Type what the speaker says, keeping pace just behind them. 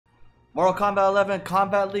Mortal Kombat 11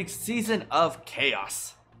 Kombat League Season of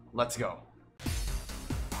Chaos. Let's go.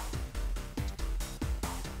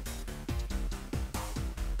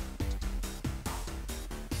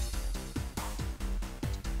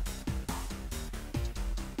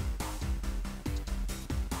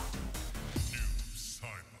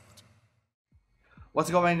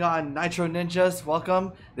 What's going on, Nitro Ninjas?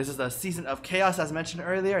 Welcome. This is the Season of Chaos as mentioned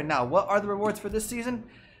earlier. Now, what are the rewards for this season?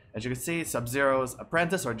 As you can see, Sub-Zero's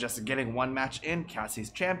Apprentice, or just getting one match in,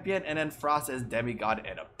 Cassie's Champion, and then Frost is Demi-God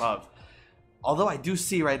and above. Although I do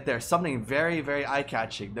see right there something very, very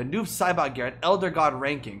eye-catching. The Noob Saibot gear at Elder God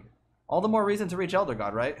ranking. All the more reason to reach Elder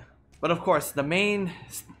God, right? But of course, the main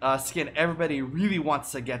skin everybody really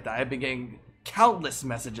wants to get that I've been getting countless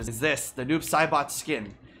messages is this, the Noob Saibot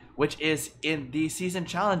skin, which is in the season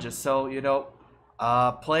challenges. So, you know,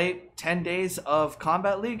 play 10 days of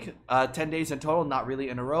Kombat League, 10 days in total, not really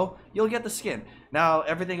in a row, you'll get the skin. Now,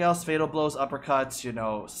 everything else, fatal blows, uppercuts, you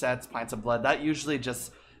know, sets, pints of blood, that usually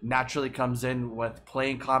just naturally comes in with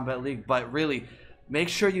playing Kombat League. But really, make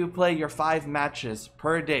sure you play your 5 matches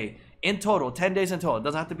per day in total, 10 days in total. It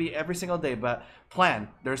doesn't have to be every single day, but plan.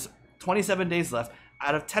 There's 27 days left.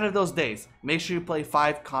 Out of 10 of those days, make sure you play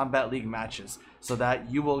 5 Kombat League matches so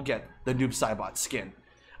that you will get the Noob Saibot skin.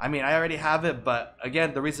 I mean, I already have it, but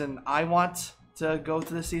again, the reason I want to go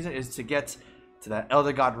to this season is to get to that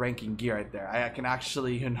Elder God ranking gear right there. I can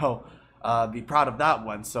actually, you know, be proud of that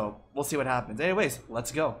one, so we'll see what happens. Anyways,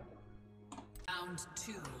 let's go. Round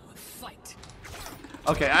 2, fight.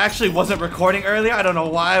 Okay, I actually wasn't recording earlier. I don't know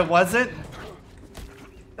why I wasn't.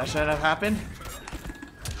 That shouldn't have happened.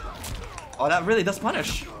 Oh, that really does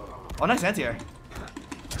punish. Oh, nice anti-air.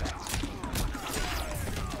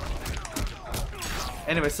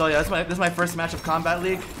 Anyway, so yeah, this is my first match of Kombat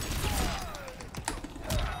League.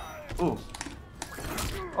 Ooh.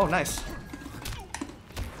 Oh, nice.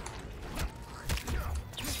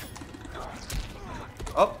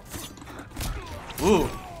 Oh. Ooh.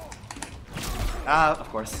 Ah, of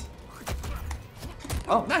course.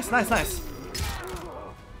 Oh, nice, nice, nice.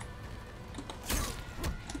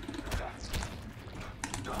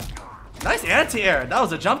 Nice anti-air. That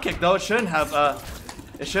was a jump kick though. It shouldn't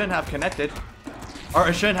have connected. Or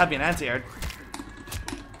it shouldn't have been anti-aired.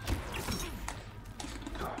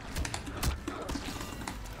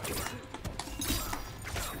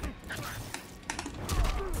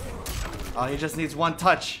 Oh, he just needs one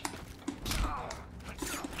touch.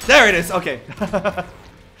 There it is. Okay.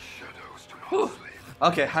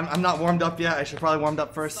 Okay, I'm not warmed up yet. I should probably warmed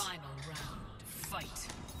up first.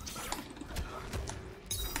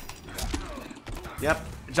 Yep,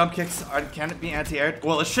 jump kicks can it be anti-aired?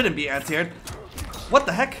 Well, it shouldn't be anti-aired. What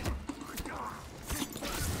the heck?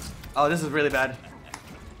 Oh, this is really bad.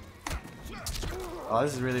 Oh,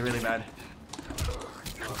 this is really, really bad.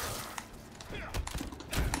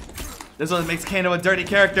 This is what makes Kano a dirty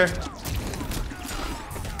character.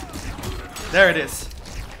 There it is.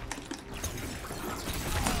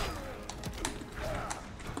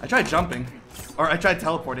 I tried jumping. Or I tried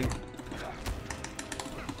teleporting.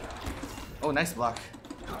 Oh, nice block.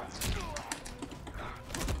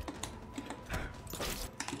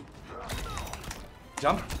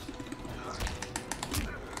 Jump.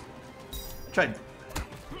 I tried.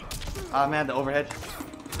 Ah, man, the overhead.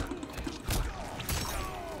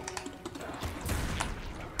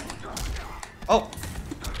 Oh.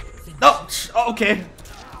 No. Oh, okay.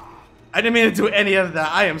 I didn't mean to do any of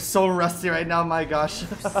that. I am so rusty right now. My gosh.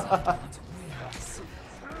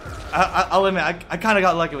 I'll admit, I kind of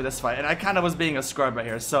got lucky with this fight, and I kind of was being a scrub right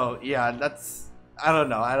here. So yeah, that's. I don't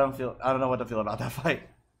know. I don't know what to feel about that fight.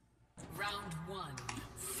 Round 1,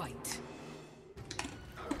 fight.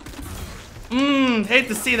 Hate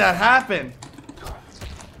to see that happen.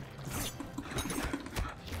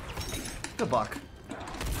 Good block.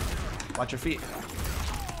 Watch your feet.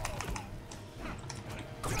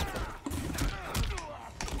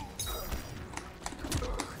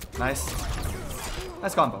 Nice.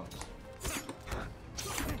 Nice combo.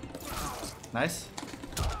 Nice.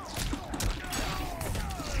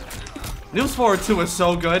 Noob's forward 2 was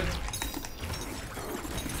so good.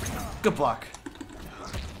 Good block.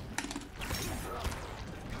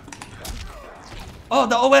 Oh,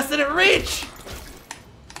 the OS didn't reach!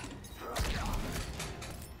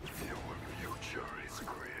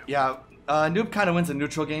 Yeah, Noob kind of wins a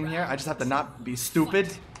neutral game here. I just have to not be stupid,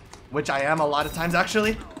 which I am a lot of times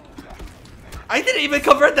actually. I didn't even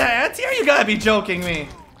convert that anti-air? You gotta be joking me.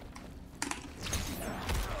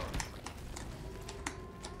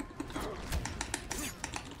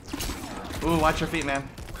 Ooh, watch your feet, man.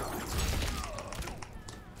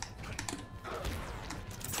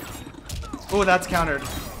 Ooh, that's countered.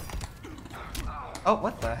 Oh,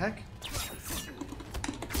 what the heck?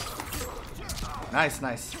 Nice,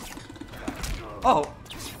 nice. Oh!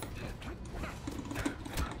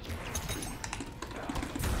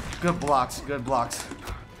 Good blocks, good blocks.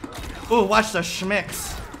 Ooh, watch the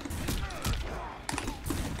schmicks.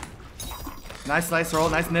 Nice, nice roll,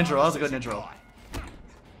 nice ninja roll. That was a good ninja roll.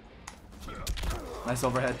 Nice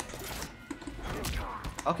overhead.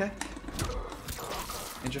 Okay.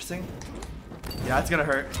 Interesting. Yeah, it's gonna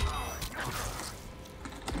hurt.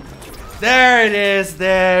 There it is,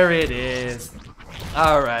 there it is.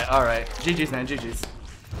 Alright, alright. GG's, man, GG's.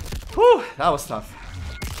 Whew, that was tough.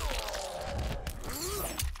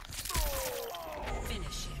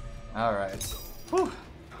 Alright. Whew.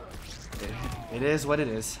 It is what it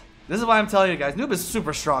is. This is why I'm telling you guys, Noob is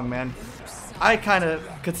super strong, man. I kind of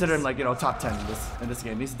consider him like, you know, top 10 in this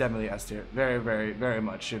game. He's definitely S tier. Very, very, very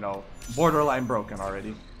much, you know, borderline broken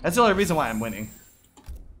already. That's the only reason why I'm winning.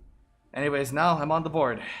 Anyways, now I'm on the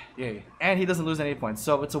board. Yay. And he doesn't lose any points,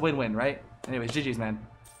 so it's a win-win, right? Anyways, GG's, man.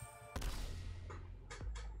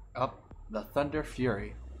 Up the Thunder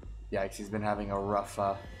Fury. Yikes, he's been having a rough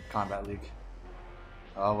combat league.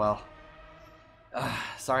 Oh, well.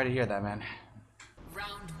 Sorry to hear that, man.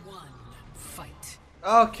 Round one, fight.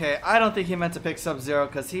 Okay, I don't think he meant to pick Sub-Zero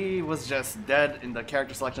because he was just dead in the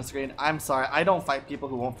character selection screen. I'm sorry, I don't fight people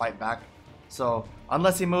who won't fight back. So,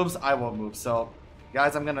 unless he moves, I won't move. So,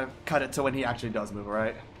 guys, I'm gonna cut it to when he actually does move,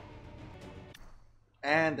 alright?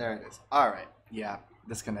 And there it is. Alright, yeah,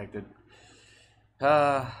 disconnected.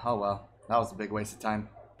 Oh well, that was a big waste of time.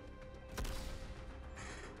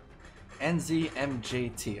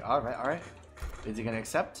 NZMJT, alright, alright. Is he gonna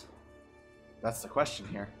accept? That's the question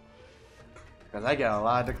here. Because I get a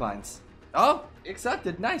lot of declines. Oh,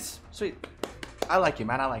 accepted, nice, sweet. I like you,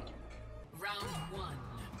 man, I like you. Round one,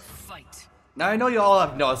 fight. Now I know you all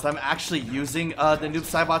have noticed I'm actually using the Noob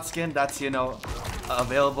Saibot skin that's, you know,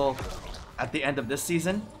 available at the end of this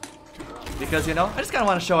season. Because, you know, I just kind of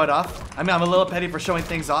want to show it off. I mean, I'm a little petty for showing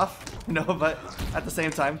things off, you know, but at the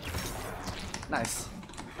same time. Nice.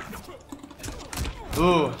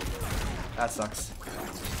 Ooh, that sucks.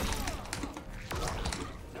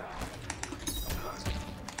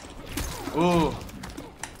 Ooh,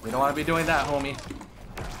 we don't want to be doing that, homie.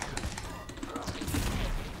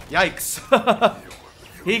 Yikes.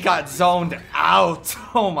 He got zoned out.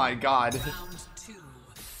 Oh my god. Round two,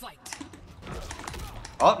 fight.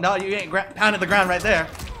 Oh, no, you ain't pounded the ground right there.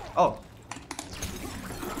 Oh.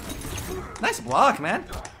 Nice block, man.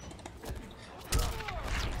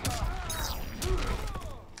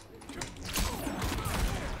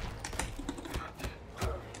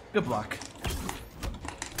 Good block.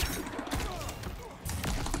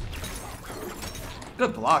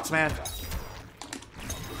 Good blocks, man.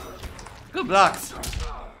 Good blocks.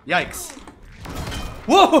 Yikes.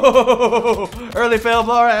 Whoa! Early fail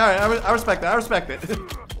blow. Alright, alright. I respect that. I respect it.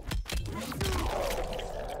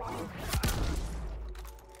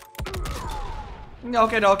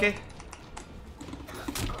 Okay, okay.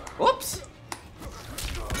 Whoops.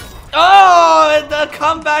 Oh, the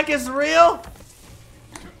comeback is real?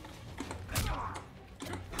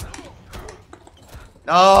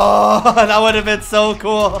 Oh, that would have been so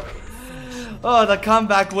cool. Oh, the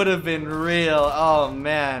comeback would have been real. Oh,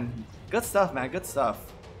 man. Good stuff, man. Good stuff.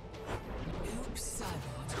 Noob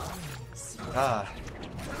Saibot wins.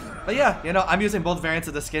 But yeah, you know, I'm using both variants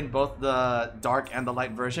of the skin, both the dark and the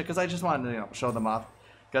light version, because I just wanted to, you know, show them off.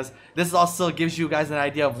 Because this also gives you guys an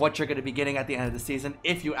idea of what you're going to be getting at the end of the season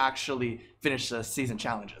if you actually finish the season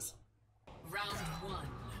challenges. Round one,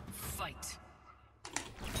 fight.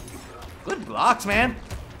 Good blocks, man.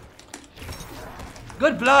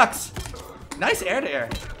 Good blocks. Nice air to air.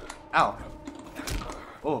 Ow.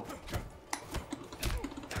 Oh.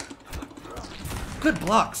 Good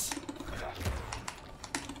blocks.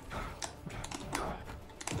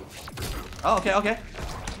 Oh, okay, okay.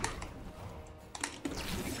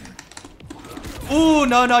 Ooh,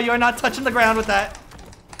 no, no, you're not touching the ground with that.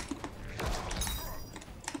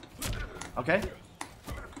 Okay.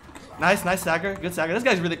 Nice, nice stagger. Good stagger. This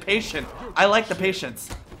guy's really patient. I like the patience.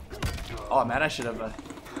 Oh, man, I should have...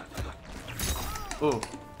 Ooh.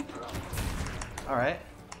 Alright.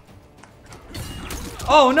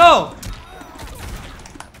 Oh, no!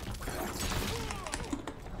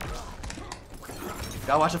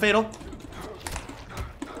 Gotta watch the fatal.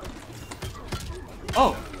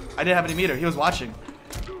 Oh! I didn't have any meter. He was watching.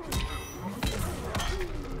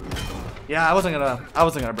 Yeah, I wasn't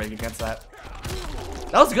gonna break against that.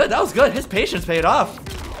 That was good. That was good. His patience paid off.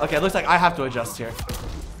 Okay, it looks like I have to adjust here.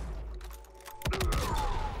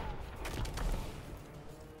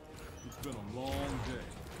 It's been a long day.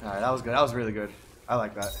 All right, that was good. That was really good. I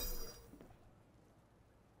like that.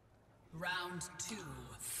 Round 2,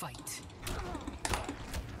 fight.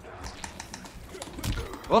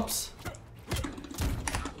 Whoops.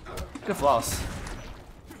 Good floss.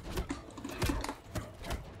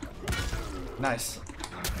 Nice.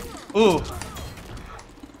 Ooh.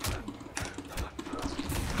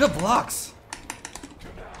 Good blocks.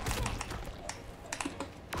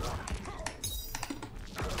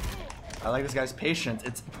 I like this guy's patience.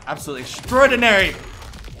 It's absolutely extraordinary.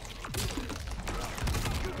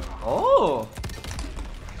 Oh.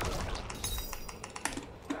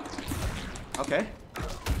 Okay.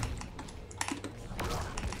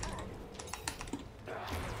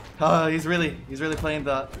 Oh, he's really playing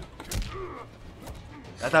the.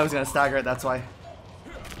 I thought he was gonna stagger it. That's why.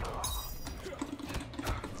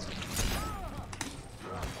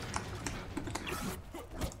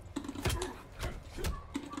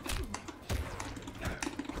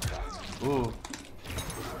 Ooh.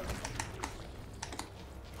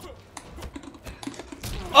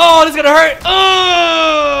 Oh, this is gonna hurt.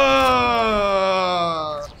 Oh,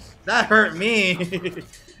 that hurt me.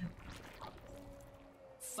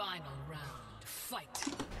 Final round, fight.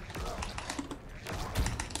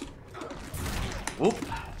 Oop.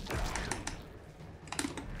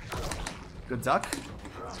 Good duck.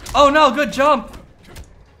 Oh no, good jump.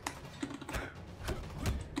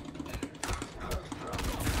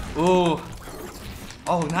 Ooh.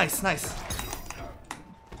 Oh, nice, nice.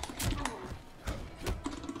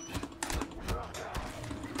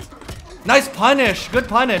 Nice punish. Good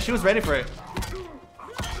punish. He was ready for it.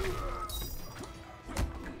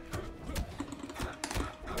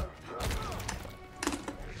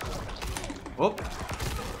 Whoop.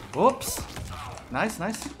 Whoops. Nice,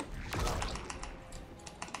 nice.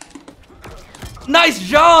 Nice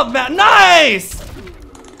jump, man. Nice.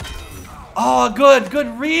 Oh,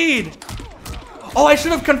 good read. Oh, I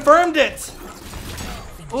should have confirmed it.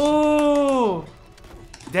 Ooh.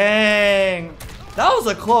 Dang. That was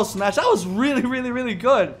a close match. That was really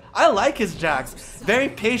good. I like his Jax. Very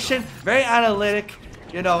patient, very analytic.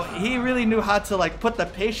 You know, he really knew how to like put the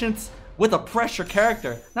patience with a pressure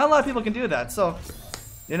character. Not a lot of people can do that. So,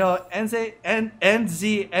 you know,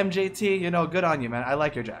 NZMJT, you know, good on you, man. I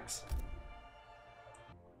like your Jax.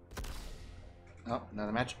 Oh,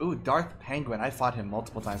 another match. Ooh, Darth Penguin. I fought him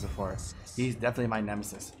multiple times before. He's definitely my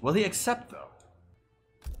nemesis. Will he accept, though?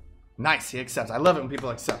 Nice, he accepts. I love it when people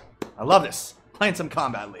accept. I love this. Playing some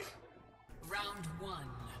Kombat League. Round 1,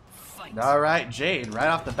 fight. Alright, Jade. Right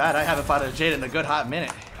off the bat, I haven't fought a Jade in a good hot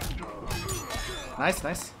minute. Nice,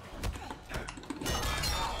 nice.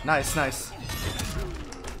 Nice, nice.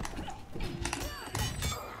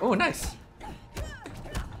 Oh, nice.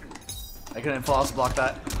 I couldn't false block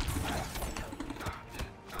that.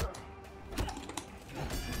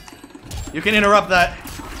 You can interrupt that.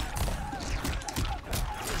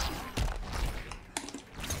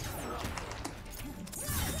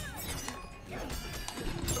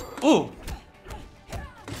 Ooh.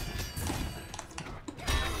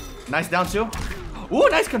 Nice down two. Ooh,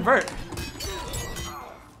 nice convert.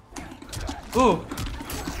 Ooh.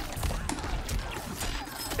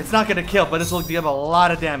 It's not gonna kill, but this will give a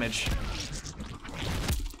lot of damage.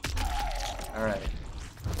 Alright.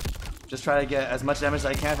 Just try to get as much damage as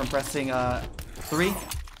I can from pressing 3.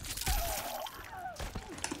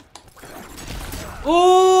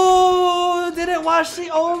 Ooh! Didn't watch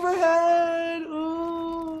the overhead!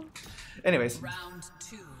 Ooh! Anyways. Round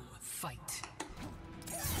 2, fight.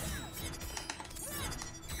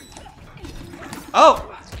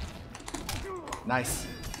 Oh! Nice.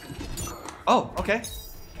 Oh, okay.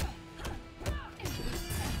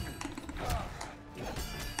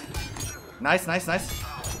 Nice, nice, nice.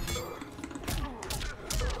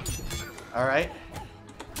 Alright.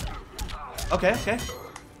 Okay, okay.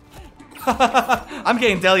 I'm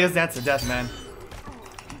getting Delia's Dance to death, man.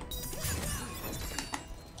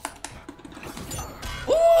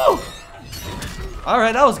 Ooh!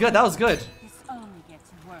 Alright, that was good, that was good. This only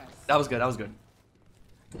gets worse. That was good, that was good.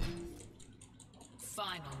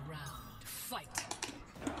 Final round, fight.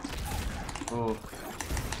 Ooh.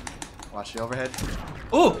 Watch the overhead.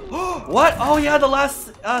 Ooh! What? Oh yeah, the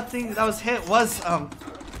last thing that was hit was of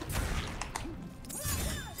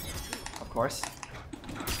course.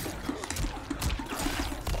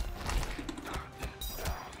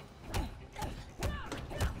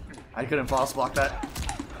 I couldn't false block that.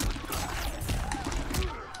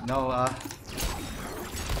 No,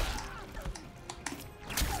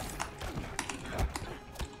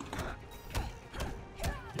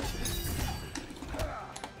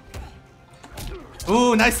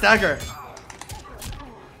 Ooh, nice stagger.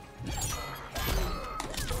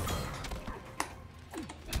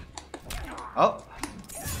 Oh.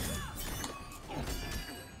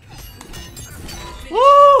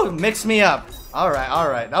 Woo! Mix me up. Alright,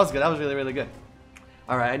 alright. That was good. That was really, really good.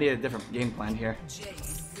 Alright, I need a different game plan here. Jade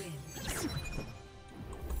wins.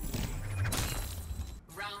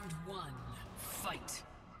 Round 1, fight.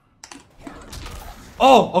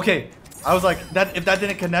 Oh, okay. I was like, that if that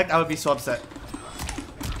didn't connect, I would be so upset.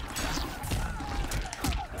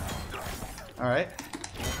 Alright.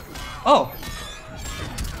 Oh!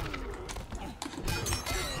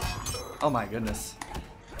 Oh my goodness.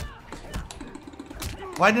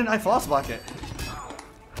 Why didn't I floss block it?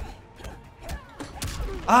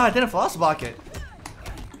 Ah, I didn't floss block it.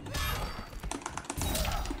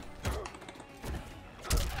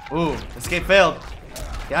 Ooh, escape failed.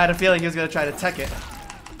 Yeah, I had a feeling he was gonna try to tech it.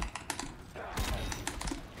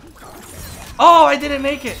 Oh, I didn't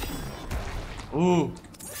make it. Ooh.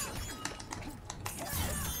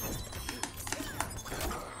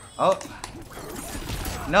 Oh.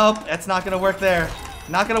 Nope, it's not gonna work there.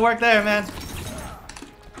 Not gonna work there, man.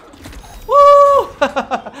 Woo!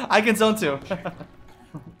 I can zone too.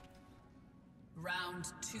 Round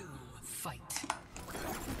 2, fight.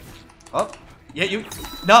 Oh, yeah,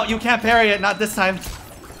 no, you can't parry it, not this time.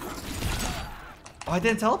 Oh, I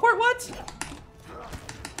didn't teleport? What?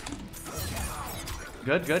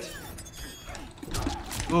 Good, good.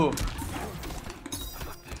 Ooh.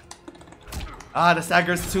 Ah, the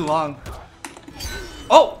stagger's too long.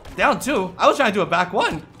 Oh, down 2. I was trying to do a back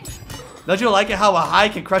 1. Don't you like it how a high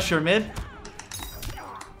can crush your mid?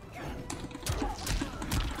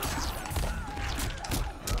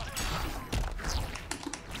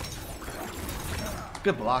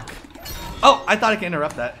 Good block. Oh, I thought I could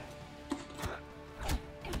interrupt that.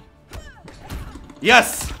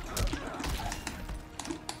 Yes!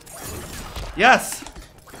 Yes!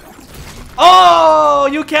 Oh,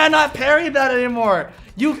 you cannot parry that anymore.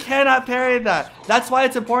 You cannot parry that. That's why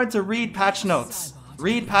it's important to read patch notes.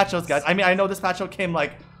 Read patch notes, guys. I mean, I know this patch note came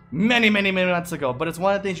like many months ago, but it's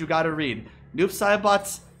one of the things you gotta read. Noob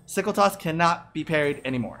Saibot's sickle toss cannot be parried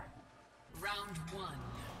anymore. Round 1,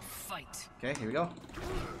 fight. Okay, here we go.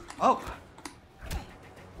 Oh.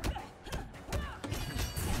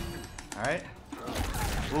 All right.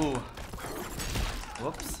 Ooh.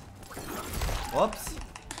 Whoops. Whoops.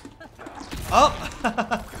 Oh!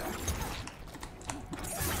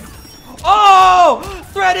 Oh!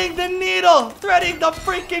 Threading the needle! Threading the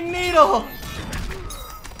freaking needle!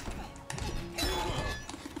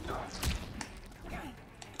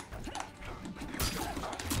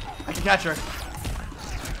 I can catch her.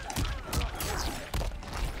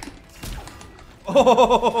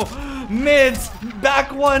 Oh! Mids!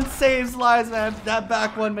 Back 1 saves lives, man. That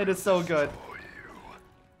back 1 mid is so good.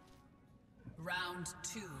 Round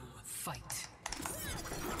 2, fight.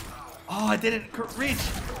 Oh, I didn't reach.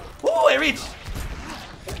 Ooh, I reached.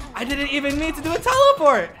 I didn't even need to do a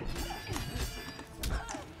teleport.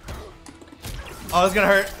 Oh, it's gonna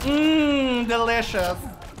hurt. Mmm, delicious.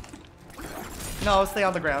 No, stay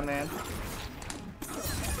on the ground, man.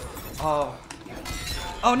 Oh.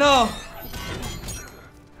 Oh no.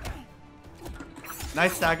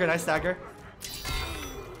 Nice stagger, nice stagger.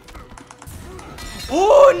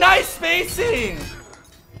 Ooh, nice spacing.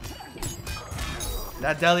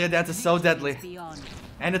 That Delia dance is so deadly.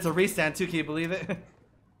 And it's a restand too, can you believe it?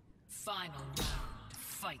 Final round,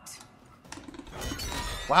 fight.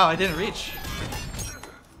 Wow, I didn't reach.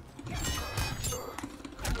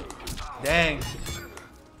 Dang.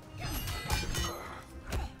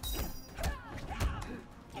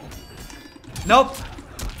 Nope.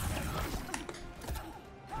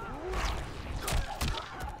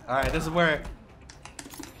 Alright, this is where...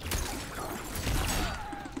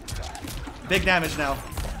 Big damage now.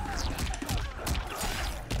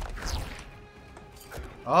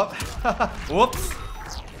 Oh. Whoops.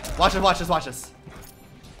 Watch this, watch this, watch this.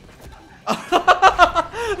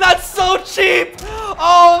 That's so cheap!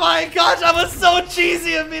 Oh my gosh, that was so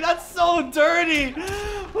cheesy of me. That's so dirty.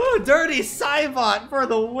 Ooh, dirty Saibot for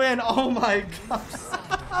the win. Oh my gosh.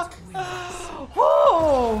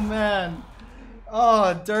 Oh man.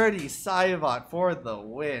 Oh, dirty Saibot for the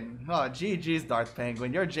win. Oh, GG's Darth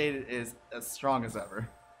Penguin. Your Jade is as strong as ever.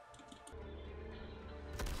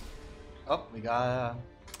 Oh, we got a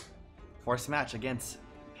forced match against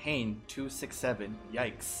Pain267.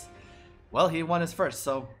 Yikes. Well, he won his first,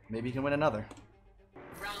 so maybe he can win another.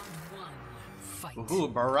 Round 1, fight. Ooh,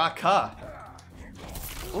 Baraka.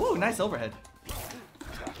 Ooh, nice overhead.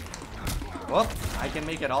 Well, I can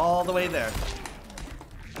make it all the way there.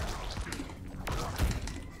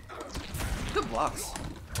 Good blocks.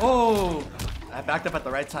 Oh, I backed up at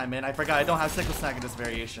the right time, man. I forgot I don't have sickle snack in this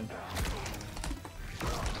variation.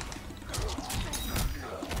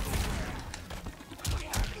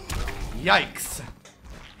 Yikes.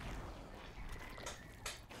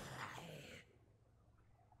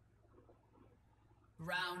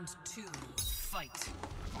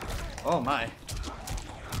 Oh my.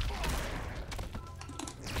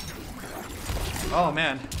 Oh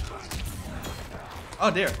man.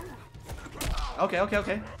 Oh dear. Okay, okay,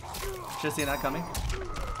 okay. Should've seen that coming.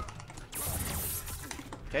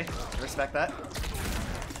 Okay, respect that.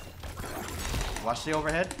 Watch the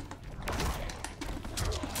overhead.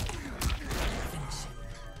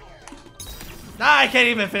 Ah, I can't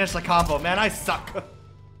even finish the combo, man. I suck.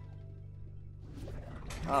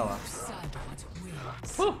 Oh well.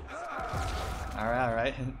 Whew. Alright,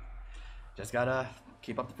 alright. Just gotta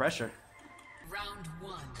keep up the pressure. Round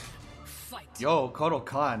 1. Fight. Yo, Kotal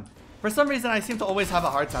Khan. For some reason, I seem to always have a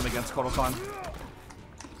hard time against Kotal Khan.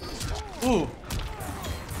 Ooh.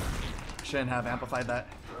 Shouldn't have amplified that.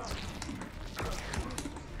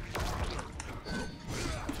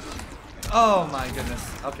 Oh my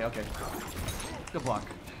goodness. Okay, okay. Good block.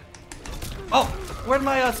 Oh, where'd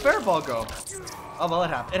my spare ball go? Oh well, it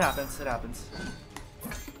happens. It happens.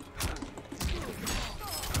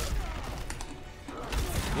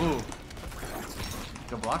 Ooh.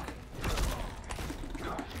 Good block.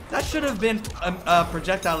 That should have been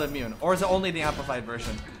projectile immune, or is it only the amplified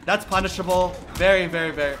version? That's punishable. Very,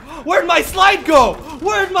 very, very. Where'd my slide go?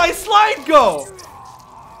 Where'd my slide go?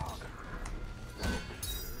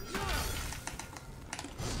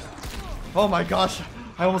 Oh my gosh,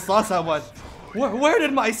 I almost lost that one. Where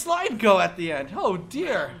did my slide go at the end? Oh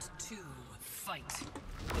dear. Round 2. Fight.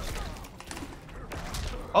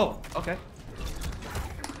 Oh, okay.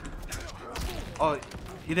 Oh,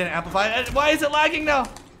 he didn't amplify it. Why is it lagging now?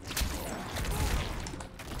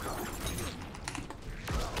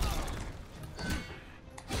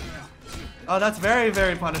 Oh, that's very,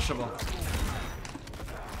 very punishable.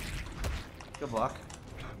 Good block.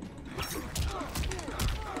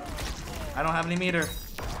 I don't have any meter.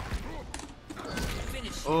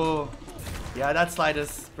 Oh, yeah, that slide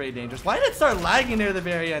is pretty dangerous. Why did it start lagging near the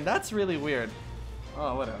very end? That's really weird.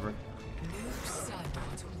 Oh, whatever.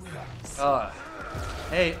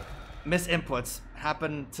 Hey, misinputs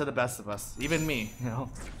happen to the best of us, even me, you know.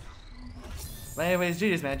 But anyways,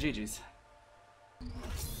 GG's, man, GG's.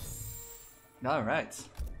 All right,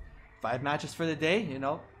 5 matches for the day. You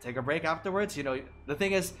know, take a break afterwards. You know, the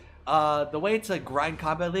thing is, the way to grind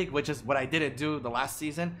Kombat League, which is what I didn't do the last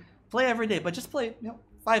season, play every day, but just play, you know,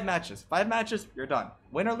 5 matches. 5 matches, you're done.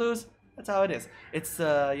 Win or lose, that's how it is. It's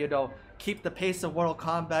you know, keep the pace of Mortal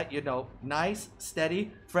Kombat, you know, nice,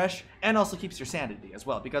 steady, fresh, and also keeps your sanity as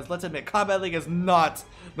well. Because let's admit, Kombat League is not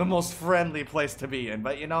the most friendly place to be in.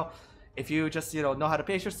 But you know, if you just, you know how to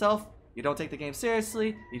pace yourself, you don't take the game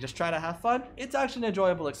seriously, you just try to have fun, it's actually an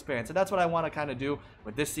enjoyable experience. And that's what I want to kind of do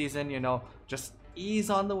with this season, you know, just ease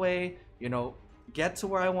on the way, you know, get to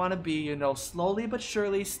where I want to be, you know, slowly but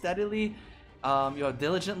surely, steadily, you know,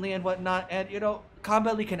 diligently and whatnot. And, you know,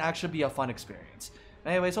 Kombat League can actually be a fun experience.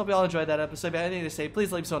 Anyways, hope you all enjoyed that episode. If you have anything to say,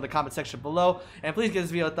 please leave so in the comment section below. And please give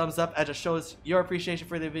this video a thumbs up, as it shows your appreciation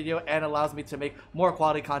for the video and allows me to make more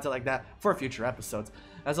quality content like that for future episodes.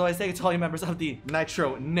 As always, thank you to all you members of the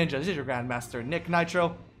Nitro Ninjas. This is your Grandmaster,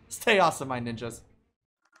 NikkNitro. Stay awesome, my ninjas.